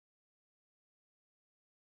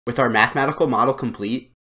With our mathematical model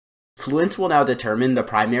complete, Fluent will now determine the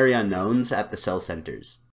primary unknowns at the cell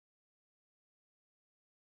centers.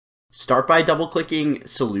 Start by double-clicking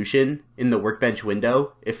Solution in the Workbench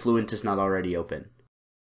window if Fluent is not already open.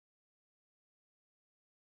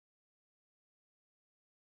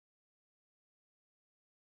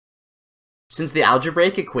 Since the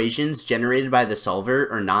algebraic equations generated by the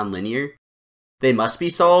solver are nonlinear, they must be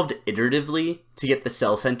solved iteratively to get the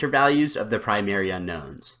cell center values of the primary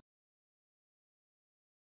unknowns.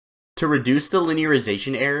 To reduce the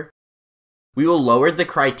linearization error, we will lower the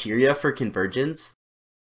criteria for convergence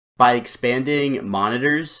by expanding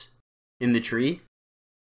monitors in the tree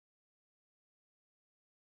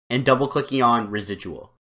and double-clicking on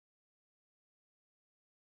residual.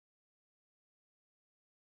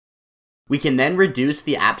 We can then reduce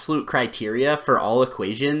the absolute criteria for all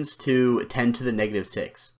equations to 10 to the negative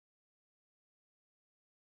 6.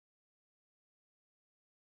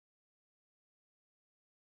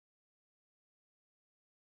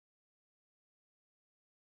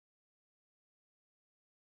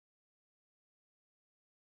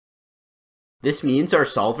 This means our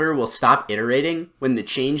solver will stop iterating when the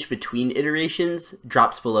change between iterations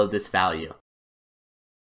drops below this value.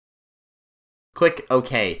 Click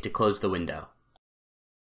OK to close the window.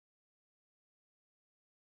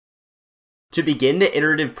 To begin the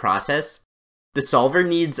iterative process, the solver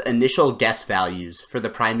needs initial guess values for the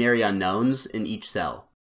primary unknowns in each cell.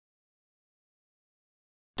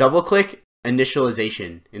 Double-click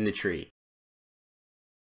Initialization in the tree.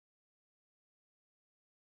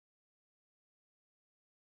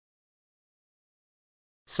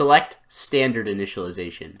 Select Standard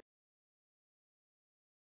Initialization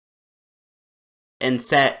and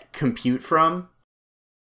set Compute From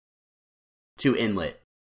to Inlet.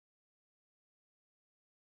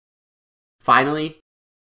 Finally,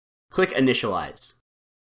 click Initialize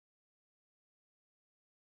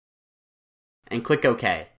and click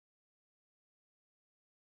OK.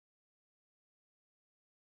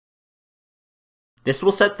 This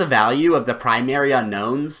will set the value of the primary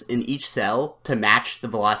unknowns in each cell to match the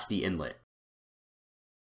velocity inlet.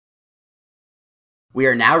 We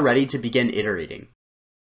are now ready to begin iterating.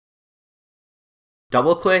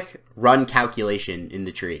 Double-click Run Calculation in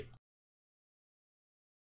the tree.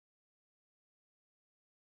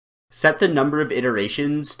 Set the number of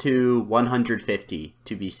iterations to 150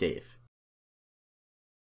 to be safe.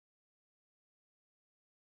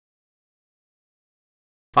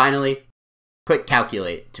 Finally, click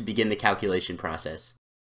Calculate to begin the calculation process.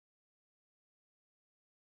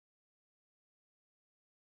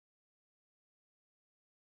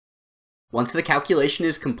 Once the calculation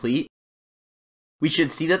is complete, we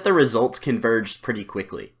should see that the results converged pretty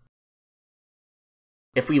quickly.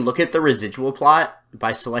 If we look at the residual plot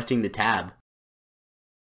by selecting the tab,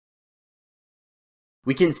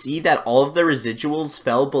 we can see that all of the residuals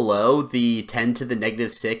fell below the 10 to the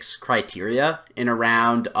negative 6 criteria in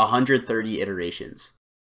around 130 iterations.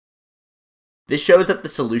 This shows that the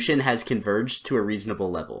solution has converged to a reasonable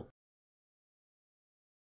level.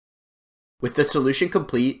 With the solution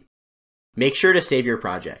complete, make sure to save your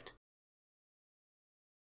project.